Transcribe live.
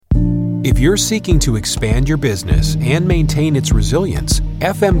If you're seeking to expand your business and maintain its resilience,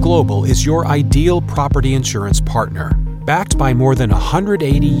 FM Global is your ideal property insurance partner. Backed by more than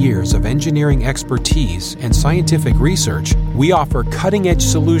 180 years of engineering expertise and scientific research, we offer cutting-edge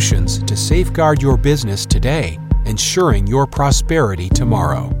solutions to safeguard your business today, ensuring your prosperity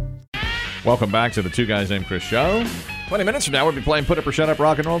tomorrow. Welcome back to the Two Guys Named Chris show. 20 minutes from now, we'll be playing Put Up or Shut Up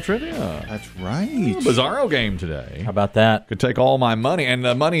Rock and Roll Trivia. That's right. Bizarro game today. How about that? Could take all my money, and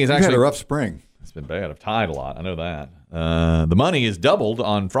the money is You actually... had a rough spring. It's been bad. I've tied a lot. I know that. The money is doubled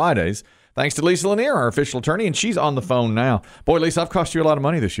on Fridays, thanks to Lisa Lanier, our official attorney, and she's on the phone now. Boy, Lisa, I've cost you a lot of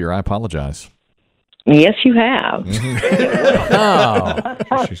money this year. I apologize. Yes, you have.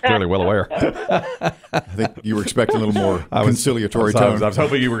 Oh, she's clearly well aware. I think you were expecting a little more conciliatory tone. I was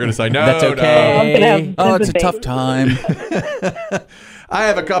hoping you were going to say, no, That's okay. No. It's a tough time. I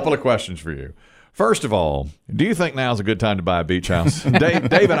have a couple of questions for you. First of all, do you think now's a good time to buy a beach house?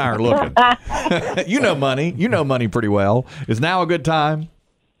 Dave and I are looking. You know money. You know money pretty well. Is now a good time?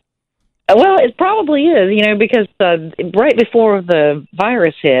 Well, it probably is, because right before the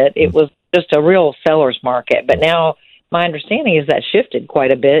virus hit, it was just a real seller's market. But now my understanding is that shifted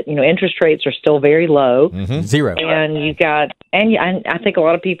quite a bit. Interest rates are still very low. Mm-hmm. Zero. And I think a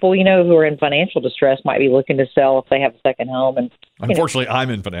lot of people, who are in financial distress might be looking to sell if they have a second home. And unfortunately, I'm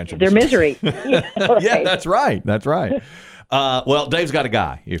in financial distress. Their misery. Right. Yeah, that's right. That's right. Well, Dave's got a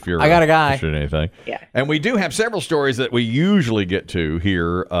guy. If you're, I got a guy. Interested in anything, yeah. And we do have several stories that we usually get to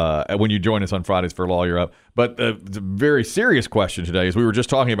here when you join us on Fridays for Lawyer Up. But the very serious question today is we were just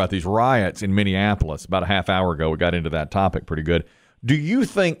talking about these riots in Minneapolis about a half hour ago. We got into that topic pretty good. Do you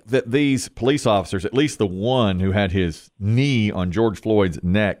think that these police officers, at least the one who had his knee on George Floyd's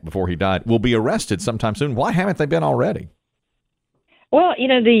neck before he died, will be arrested sometime soon? Why haven't they been already? Well,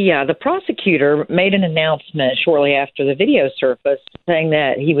 the prosecutor made an announcement shortly after the video surfaced saying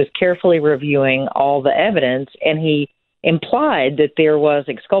that he was carefully reviewing all the evidence, and he implied that there was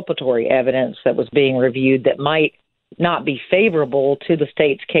exculpatory evidence that was being reviewed that might not be favorable to the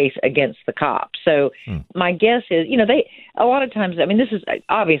state's case against the cops. So my guess is, they a lot of times, this is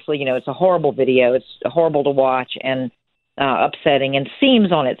obviously, it's a horrible video. It's horrible to watch and upsetting and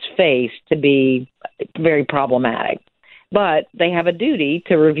seems on its face to be very problematic. But they have a duty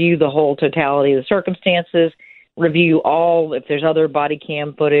to review the whole totality of the circumstances, review if there's other body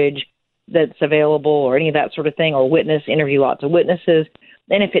cam footage that's available or any of that sort of thing, or interview lots of witnesses.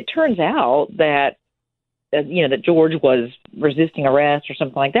 And if it turns out that George was resisting arrest or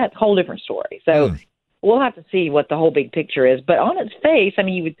something like that, it's a whole different story. So we'll have to see what the whole big picture is. But on its face,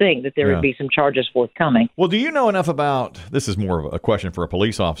 you would think that there would be some charges forthcoming. Well, do you know enough about, this is more of a question for a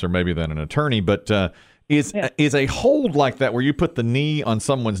police officer maybe than an attorney, but is a hold like that where you put the knee on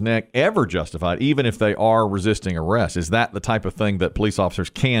someone's neck ever justified, even if they are resisting arrest? Is that the type of thing that police officers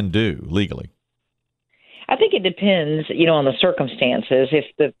can do legally? I think it depends, on the circumstances. If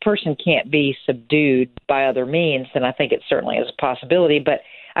the person can't be subdued by other means, then I think it certainly is a possibility. But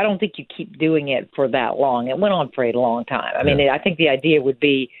I don't think you keep doing it for that long. It went on for a long time. I think the idea would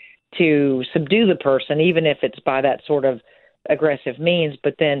be to subdue the person, even if it's by that sort of aggressive means,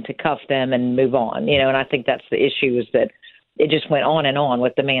 but then to cuff them and move on, and I think that's the issue, is that it just went on and on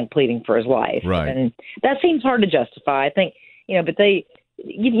with the man pleading for his life. Right. And that seems hard to justify. I think, but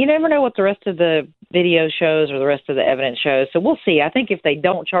you never know what the rest of the video shows or the rest of the evidence shows. So we'll see. I think if they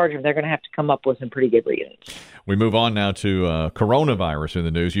don't charge him, they're going to have to come up with some pretty good reasons. We move on now to coronavirus in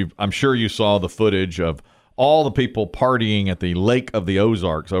the news. I'm sure you saw the footage of all the people partying at the Lake of the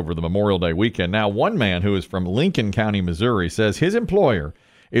Ozarks over the Memorial Day weekend. Now, one man who is from Lincoln County, Missouri, says his employer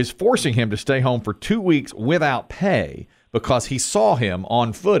is forcing him to stay home for 2 weeks without pay because he saw him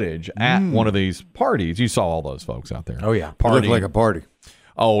on footage at one of these parties. You saw all those folks out there. Oh, yeah. Party. It looked like a party.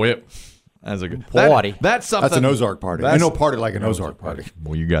 Oh, that's a good party. That's something. That's an Ozark party. I know party like an Ozark party.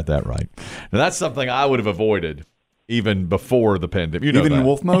 Well, you got that right. Now, that's something I would have avoided even before the pandemic. Even in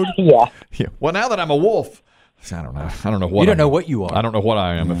wolf mode? Yeah. Well, now that I'm a wolf, I don't know. I don't know what you don't know what you are. I don't know what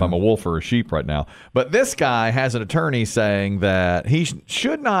I am, if I'm a wolf or a sheep right now. But this guy has an attorney saying that he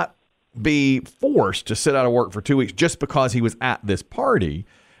should not be forced to sit out of work for 2 weeks just because he was at this party.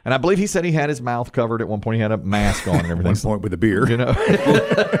 And I believe he said he had his mouth covered at one point. He had a mask on and everything. One point with a beer. I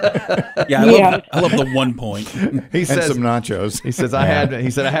love the 1 point. He says some nachos. He says I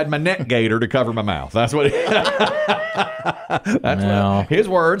had my neck gaiter to cover my mouth. That's what that's his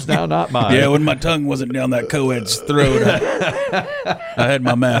words, now not mine. Yeah, when my tongue wasn't down that co-ed's throat, I had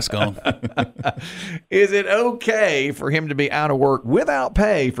my mask on. Is it okay for him to be out of work without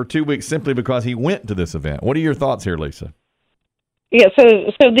pay for 2 weeks simply because he went to this event? What are your thoughts here, Lisa? Yeah,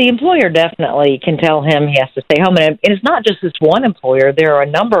 so the employer definitely can tell him he has to stay home, and it's not just this one employer. There are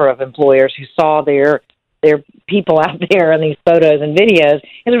a number of employers who saw their people out there in these photos and videos,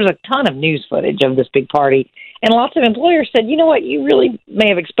 and there was a ton of news footage of this big party. And lots of employers said, you know what, you really may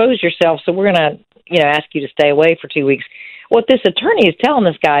have exposed yourself, so we're going to, ask you to stay away for 2 weeks. What this attorney is telling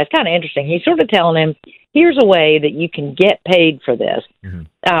this guy is kind of interesting. He's sort of telling him, here's a way that you can get paid for this.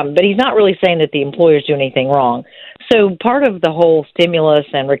 Mm-hmm. But he's not really saying that the employers do anything wrong. So part of the whole stimulus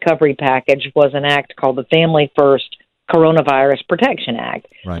and recovery package was an act called the Family First Coronavirus Protection Act.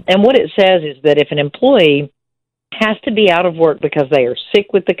 Right. And what it says is that if an employee has to be out of work because they are sick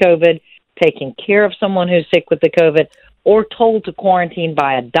with the COVID, taking care of someone who's sick with the COVID, or told to quarantine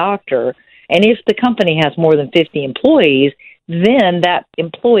by a doctor, and if the company has more than 50 employees, then that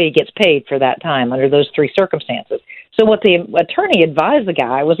employee gets paid for that time under those three circumstances. So what the attorney advised the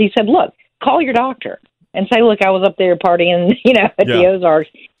guy was, he said, look, call your doctor and say, look, I was up there partying, at the Ozarks,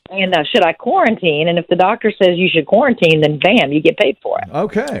 and should I quarantine? And if the doctor says you should quarantine, then bam, you get paid for it.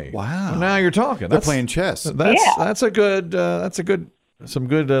 Okay. Wow. Well, now you're talking. They're playing chess. That's some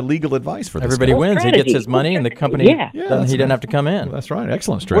good legal advice for this Everybody guy. wins. strategy. He gets his money, and the company Yeah. he doesn't have to come in. That's right.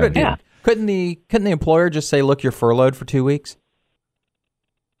 Excellent What a strategy. deal. Couldn't the employer just say, look, you're furloughed for 2 weeks?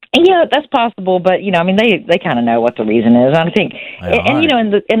 Yeah, that's possible, but they kind of know what the reason is. I think,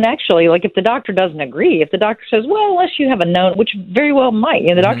 and actually, like if the doctor doesn't agree, if the doctor says, well, unless you have a known, which very well might,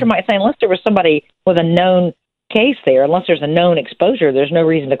 the doctor might say, unless there was somebody with a known case there, unless there's a known exposure, there's no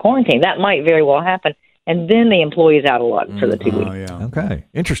reason to quarantine. That might very well happen, and then the employee's out of luck for the 2 weeks. Yeah. Okay.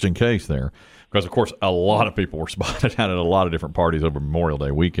 Interesting case there. Because, of course, a lot of people were spotted out at a lot of different parties over Memorial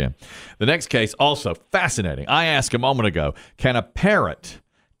Day weekend. The next case, also fascinating. I asked a moment ago, can a parrot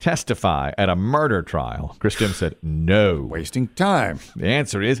testify at a murder trial? Chris Jim said no. Wasting time. The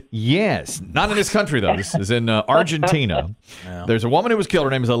answer is yes. Not in this country, though. This is in Argentina. Yeah. There's a woman who was killed. Her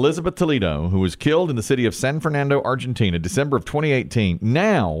name is Elizabeth Toledo, who was killed in the city of San Fernando, Argentina, December of 2018.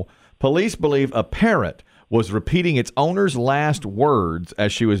 Now, police believe a parrot was repeating its owner's last words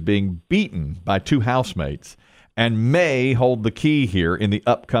as she was being beaten by two housemates and may hold the key here in the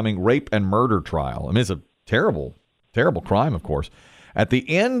upcoming rape and murder trial. I mean, it's a terrible, terrible crime, of course. At the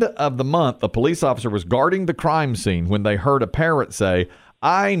end of the month, a police officer was guarding the crime scene when they heard a parrot say,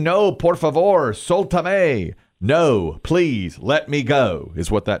 "I no, por favor, soltame." No, please, let me go, is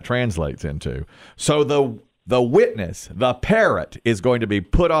what that translates into. So the witness, the parrot, is going to be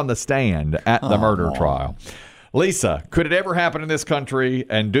put on the stand at the murder trial. Lisa, could it ever happen in this country,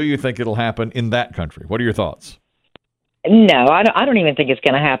 and do you think it'll happen in that country? What are your thoughts? No, I don't even think it's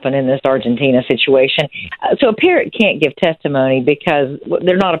going to happen in this Argentina situation. So a parrot can't give testimony because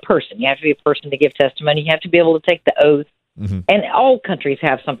they're not a person. You have to be a person to give testimony. You have to be able to take the oath. Mm-hmm. And all countries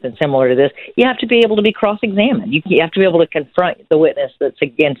have something similar to this. You have to be able to be cross-examined. You have to be able to confront the witness that's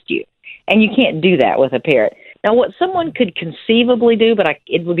against you. And you can't do that with a parrot. Now, what someone could conceivably do, but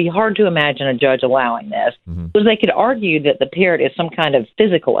it would be hard to imagine a judge allowing this, was they could argue that the parrot is some kind of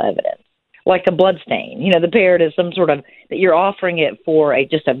physical evidence, like a blood stain. The parrot is some sort of, that you're offering it for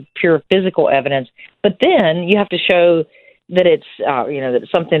just a pure physical evidence. But then you have to show that it's, that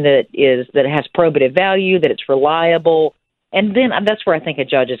it's something that has probative value, that it's reliable. And then that's where I think a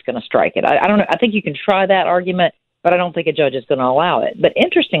judge is going to strike it. I don't know. I think you can try that argument, but I don't think a judge is going to allow it. But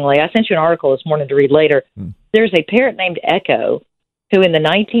interestingly, I sent you an article this morning to read later. There's a parrot named Echo who in the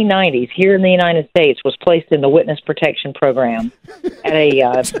 1990s here in the United States was placed in the witness protection program at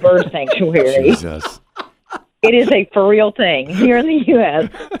a bird sanctuary. Jesus. It is a for real thing here in the U.S.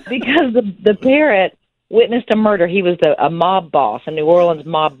 because the parrot witnessed a murder. He was a mob boss, a New Orleans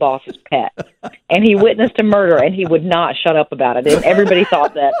mob boss's pet. And he witnessed a murder, and he would not shut up about it. And everybody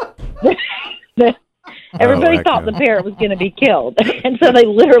thought that... Everybody thought the parrot was going to be killed, and so they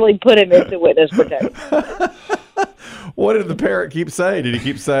literally put him into witness protection. What did the parrot keep saying? Did he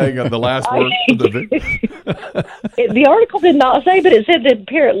keep saying the last word? The article did not say, but it said that the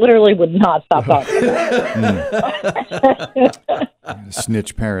parrot literally would not stop talking.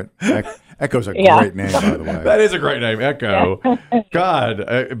 Snitch parrot. Echo's a great name, by the way. That is a great name, Echo.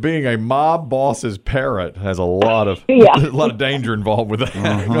 God, being a mob boss's parrot has a lot of danger involved with that.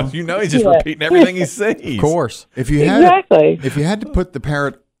 He's just repeating everything he sees. Of course. If you had to put the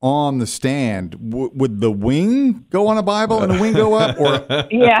parrot on the stand, would the wing go on a Bible and the wing go up, or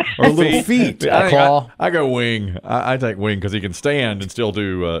little feet? I go wing. I take wing because he can stand and still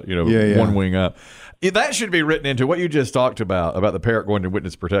do one wing up. That should be written into what you just talked about the parrot going to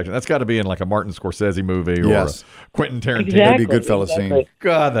witness protection. That's got to be in like a Martin Scorsese movie or a Quentin Tarantino. Exactly, that'd be a Goodfellas scene.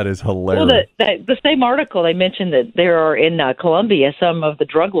 God, that is hilarious. Well, the same article, they mentioned that there are in Colombia, some of the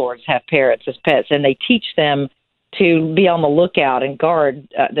drug lords have parrots as pets, and they teach them to be on the lookout and guard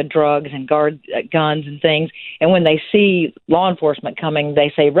the drugs and guard guns and things. And when they see law enforcement coming,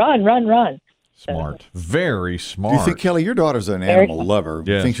 they say, run, run, run. Smart. Very smart. Do you think, Kelly, your daughter's an animal lover?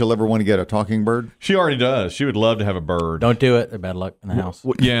 Do you think she'll ever want to get a talking bird? She already does. She would love to have a bird. Don't do it. They're bad luck in the house.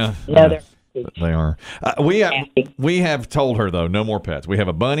 Yeah. No, they are. We have told her, though, no more pets. We have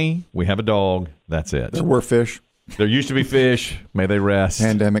a bunny. We have a dog. That's it. There were fish. There used to be fish. May they rest.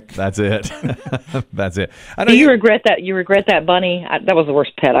 Pandemic. That's it. That's it. I know Do you regret that? You regret that bunny? That was the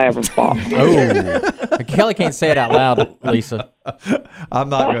worst pet I ever bought. Oh, Kelly can't say it out loud, Lisa. I'm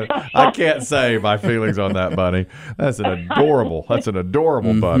not gonna. I can't say my feelings on that bunny. That's an adorable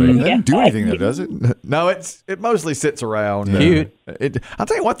bunny. It doesn't do anything, though, does it? No, it mostly sits around. Cute. I'll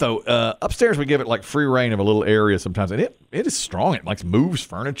tell you what, though. Upstairs we give it like free reign of a little area sometimes, and it is strong. It like moves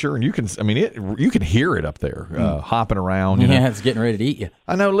furniture, and you can hear it up there hopping around. Yeah, it's getting ready to eat you.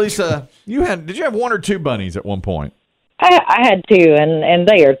 I know, Lisa. Did you have one or two bunnies at one point? I had two, and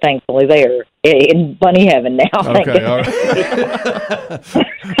they are thankfully in bunny heaven now. Okay, all right.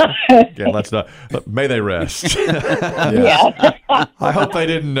 Okay, let's not. May they rest. Yeah. I hope they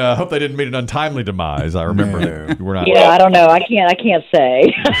didn't. Meet an untimely demise. I remember we're not. Yeah, I don't know. I can't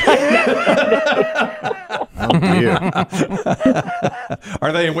say. Oh dear.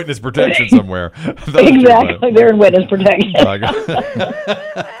 Are they in witness protection somewhere? Exactly, they're in witness protection.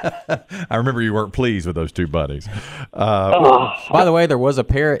 I remember you weren't pleased with those two buddies. By the way, there was a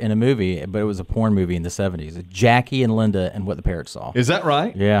parrot in a movie, but it was a porn movie in the 70s. Jackie and Linda and What the Parrot Saw. Is that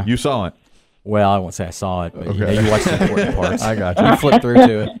right? Yeah. You saw it. Well, I won't say I saw it, but you watched the important parts. I got you. You flipped through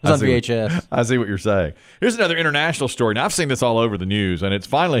to it. It was on VHS. I see what you're saying. Here's another international story. Now, I've seen this all over the news, and it's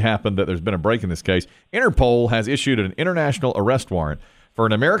finally happened that there's been a break in this case. Interpol has issued an international arrest warrant for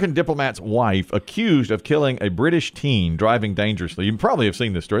an American diplomat's wife accused of killing a British teen driving dangerously. You probably have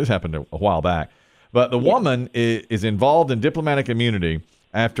seen this story. This happened a while back. But the woman is involved in diplomatic immunity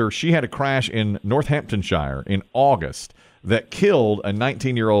after she had a crash in Northamptonshire in August that killed a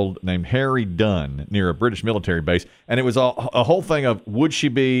 19-year-old named Harry Dunn near a British military base. And it was a whole thing of would she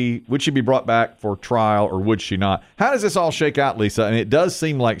be brought back for trial or would she not? How does this all shake out, Lisa? And it does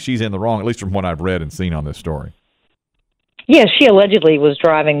seem like she's in the wrong, at least from what I've read and seen on this story. Yes, she allegedly was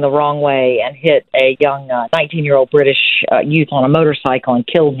driving the wrong way and hit a young 19-year-old British youth on a motorcycle and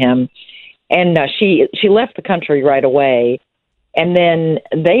killed him. And she left the country right away. And then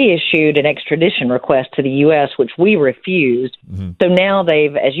they issued an extradition request to the U.S., which we refused. Mm-hmm. So now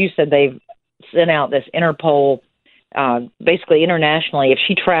they've sent out this Interpol, basically internationally, if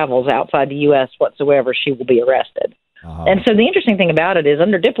she travels outside the U.S. whatsoever, she will be arrested. Uh-huh. And so the interesting thing about it is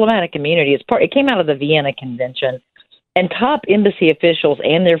under diplomatic immunity, it came out of the Vienna Convention, and top embassy officials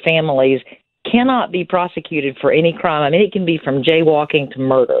and their families cannot be prosecuted for any crime. I mean, it can be from jaywalking to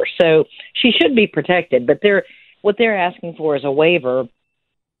murder. So she should be protected, but what they're asking for is a waiver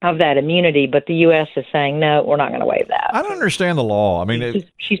of that immunity, but the U.S. is saying, no, we're not going to waive that. I don't understand the law. I mean,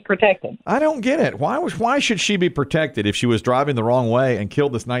 she's protected. I don't get it. Why should she be protected if she was driving the wrong way and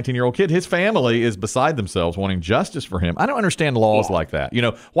killed this 19-year-old kid? His family is beside themselves wanting justice for him. I don't understand laws like that. You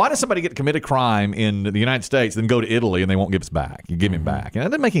know, why does somebody get to commit a crime in the United States, then go to Italy and they won't give us back? You give him back. And that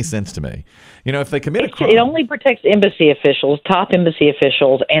doesn't make any sense to me. You know, if they commit a crime. It only protects embassy officials, top embassy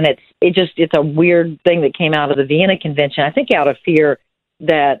officials, and it's a weird thing that came out of the Vienna Convention. I think out of fear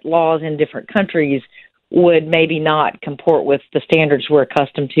that laws in different countries would maybe not comport with the standards we're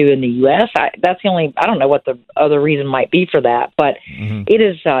accustomed to in the U.S. I don't know what the other reason might be for that, but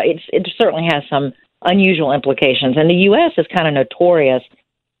it certainly has some unusual implications. And the U.S. is kind of notorious.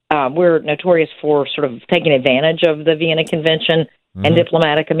 We're notorious for sort of taking advantage of the Vienna Convention and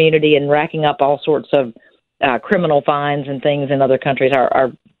diplomatic immunity and racking up all sorts of criminal fines and things in other countries.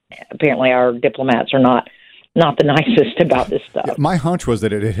 Apparently our diplomats are not the nicest about this stuff. Yeah, my hunch was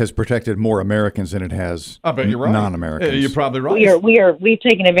that it has protected more Americans than it has I bet you're right. non-Americans. You're probably right. We've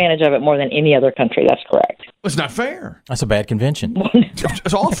taken advantage of it more than any other country. That's correct. It's not fair. That's a bad convention.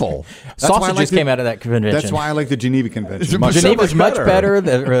 It's awful. Sausages came out of that convention. That's why I like the Geneva Convention. Geneva's much better.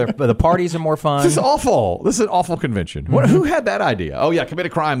 The parties are more fun. This is awful. This is an awful convention. Who had that idea? Oh, yeah, commit a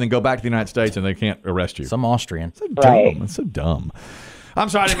crime, then go back to the United States and they can't arrest you. Some Austrian. So dumb. Right. It's so dumb. I'm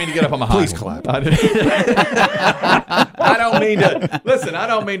sorry, I didn't mean to get up on my high. Please clap. I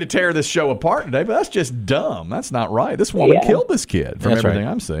don't mean to tear this show apart today, but that's just dumb. That's not right. This woman killed this kid from everything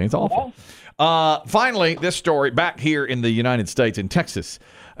I'm seeing. It's awful. Finally, this story back here in the United States, in Texas.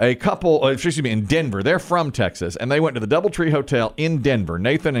 A couple, in Denver. They're from Texas, and they went to the DoubleTree Hotel in Denver,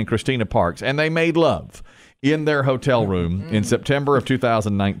 Nathan and Christina Parks, and they made love in their hotel room in September of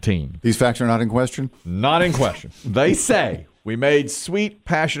 2019. These facts are not in question? Not in question. They say, We made sweet,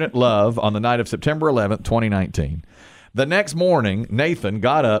 passionate love on the night of September 11th, 2019. The next morning, Nathan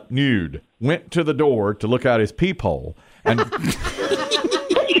got up nude, went to the door to look out his peephole, and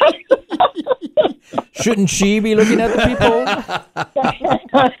shouldn't she be looking at the peephole?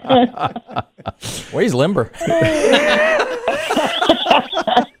 Well, he's limber.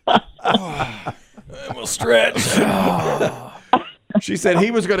 We'll stretch. She said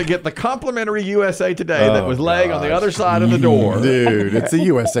he was going to get the complimentary USA Today that was laying on the other side of the door. Dude, it's a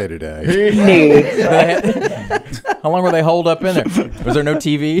USA Today. How long were they holed up in there? Was there no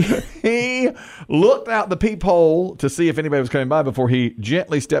TV? He looked out the peephole to see if anybody was coming by before he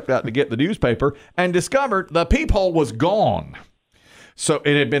gently stepped out to get the newspaper and discovered the peephole was gone. So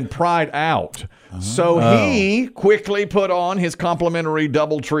it had been pried out. So he quickly put on his complimentary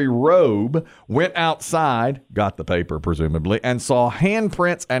DoubleTree robe, went outside, got the paper presumably, and saw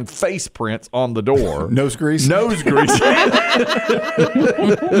handprints and face prints on the door. Nose grease? Nose grease on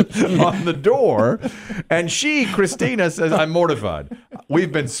the door. And Christina, says, I'm mortified.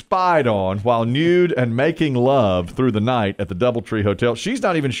 We've been spied on while nude and making love through the night at the DoubleTree Hotel. She's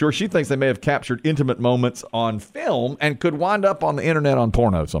not even sure. She thinks they may have captured intimate moments on film and could wind up on the internet on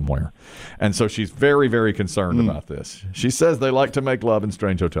porno somewhere. And so she's very, very concerned about this. She says they like to make love in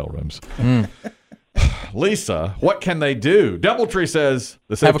strange hotel rooms. Lisa, what can they do? DoubleTree says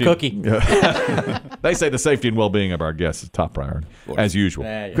the safety. Have a cookie. They say the safety and well-being of our guests is top priority, as usual.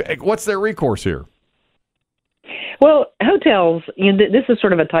 Yeah. What's their recourse here? Well, hotels, this is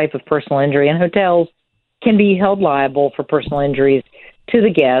sort of a type of personal injury, and hotels can be held liable for personal injuries to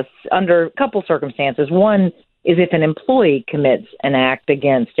the guests under a couple circumstances. One is if an employee commits an act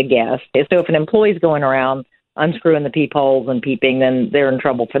against a guest. So if an employee's going around unscrewing the peepholes and peeping, then they're in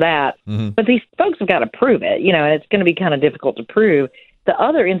trouble for that. Mm-hmm. But these folks have got to prove it, and it's going to be kind of difficult to prove. The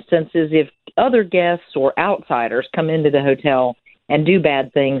other instance is if other guests or outsiders come into the hotel and do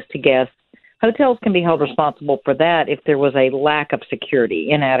bad things to guests, hotels can be held responsible for that if there was a lack of security.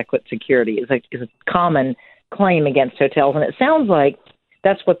 Inadequate security is a common claim against hotels. And it sounds like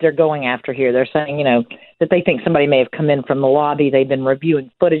that's what they're going after here. They're saying, that they think somebody may have come in from the lobby. They've been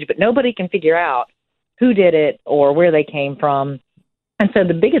reviewing footage, but nobody can figure out who did it or where they came from. And so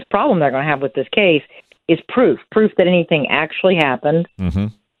the biggest problem they're going to have with this case is proof that anything actually happened. Mm-hmm.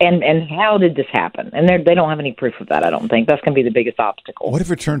 And how did this happen? And they don't have any proof of that, I don't think. That's going to be the biggest obstacle. What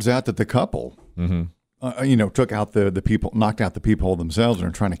if it turns out that the couple, took out the people, knocked out the peephole themselves, and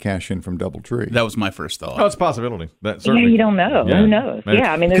are trying to cash in from DoubleTree? That was my first thought. Oh, it's a possibility. That certainly. Yeah, you don't know. Yeah. Who knows? Maybe.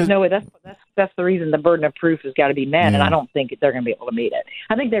 Yeah, I mean, there's no way. That's the reason the burden of proof has got to be met, and I don't think they're going to be able to meet it.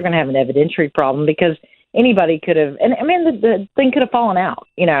 I think they're going to have an evidentiary problem because anybody could have, and I mean, the thing could have fallen out.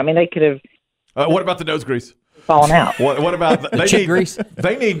 They could have. What about the nose grease? Falling out. What about the chick grease?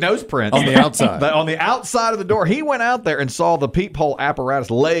 They need nose prints on the outside. On the outside of the door. He went out there and saw the peephole apparatus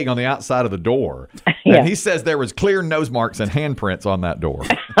laying on the outside of the door. Yeah. And he says there was clear nose marks and handprints on that door.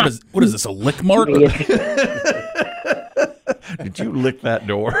 What is this, a lick mark? Did you lick that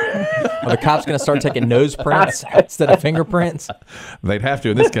door? Are the cops going to start taking nose prints instead of fingerprints? They'd have to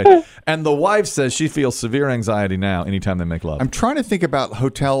in this case. And the wife says she feels severe anxiety now anytime they make love. I'm trying to think about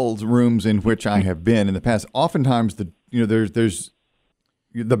hotel rooms in which I have been in the past. Oftentimes, there's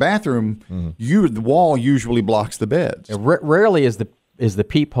the bathroom. The wall usually blocks the beds. Rarely is the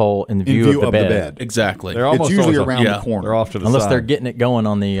peephole in view of the bed. Exactly. It's usually around the corner. They're off to the Unless side. they're getting it going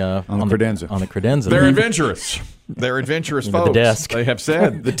on the credenza. On the credenza. They're adventurous. They're adventurous folks. The desk. They have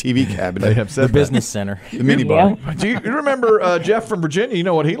said. The TV cabinet. They have said the business center. The minibar. Yeah. Do you remember Jeff from Virginia? You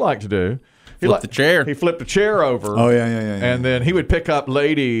know what he liked to do? Flip the chair. He flipped a chair over. Oh, yeah. And then he would pick up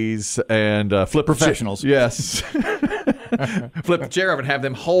ladies and flip professionals. Yes. Flip the chair over and have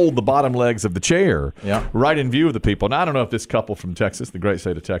them hold the bottom legs of the chair right in view of the people. Now, I don't know if this couple from Texas, the great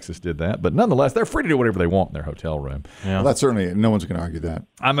state of Texas, did that, but nonetheless, they're free to do whatever they want in their hotel room. Yeah. Well, that's certainly, no one's going to argue that.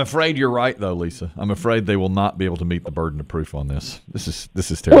 I'm afraid you're right, though, Lisa. I'm afraid they will not be able to meet the burden of proof on this. This is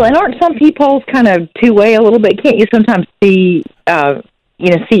terrible. Well, and aren't some peepholes kind of two-way a little bit? Can't you sometimes see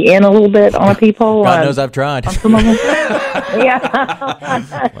see in a little bit on a peephole? God knows I've tried. On some of them.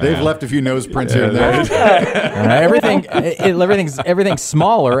 Yeah. They've left a few nose prints here and there. Everything's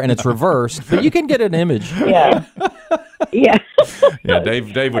smaller and it's reversed, but you can get an image. Yeah. Yeah. Yeah,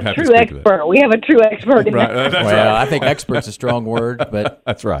 Dave would have to true speak expert. to that. We have a true expert in that. That's Well, right. I think expert's a strong word, but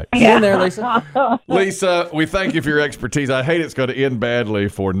That's right. get in there, Lisa. Lisa, we thank you for your expertise. I hate it's going to end badly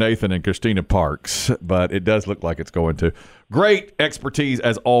for Nathan and Christina Parks, but it does look like it's going to. Great expertise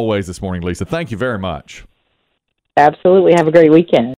as always this morning, Lisa. Thank you very much. Absolutely. Have a great weekend.